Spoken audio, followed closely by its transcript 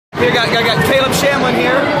Here, I got Caleb Shamblin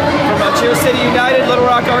here from Cheer City United, Little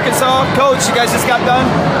Rock, Arkansas. Coach, you guys just got done.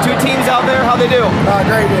 2 teams out there. How'd they do?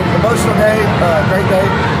 Great. Emotional day. Great day.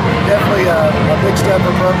 Definitely a big step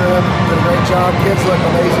for the program. Did a great job. Kids look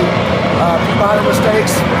amazing. Minor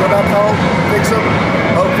mistakes. Go back home, fix them.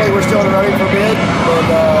 Hopefully we're still in the running for bid. And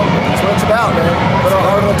that's what it's about, man. Put our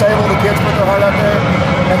heart on the table. The kids put their heart out there.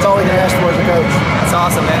 That's all we can ask for as a coach. That's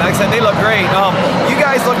awesome, man. Like I said, they look great. You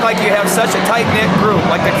guys look like you have such a tight-knit group,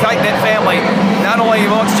 like the tight-knit family, not only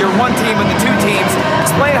amongst your 1 team, but the 2 teams.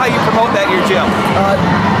 Explain how you promote that in your gym.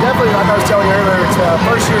 Definitely, like I was telling you earlier, it's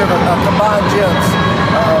first year of combined gyms.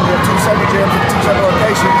 We have 2 separate gyms at 2 separate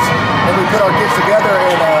locations, and we put our kids together,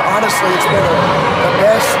 and honestly, it's been the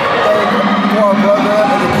best thing for our program,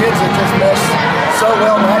 and the kids have just meshed so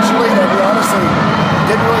well naturally that we honestly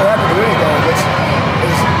didn't really have to do anything. It's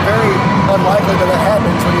very unlikely that it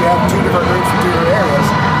happens when you have 2 different groups from 2 different areas.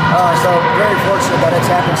 So very fortunate that it's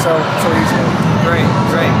happened so easily. Great.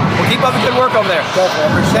 Well, keep up the good work over there.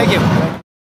 Definitely. Thank you.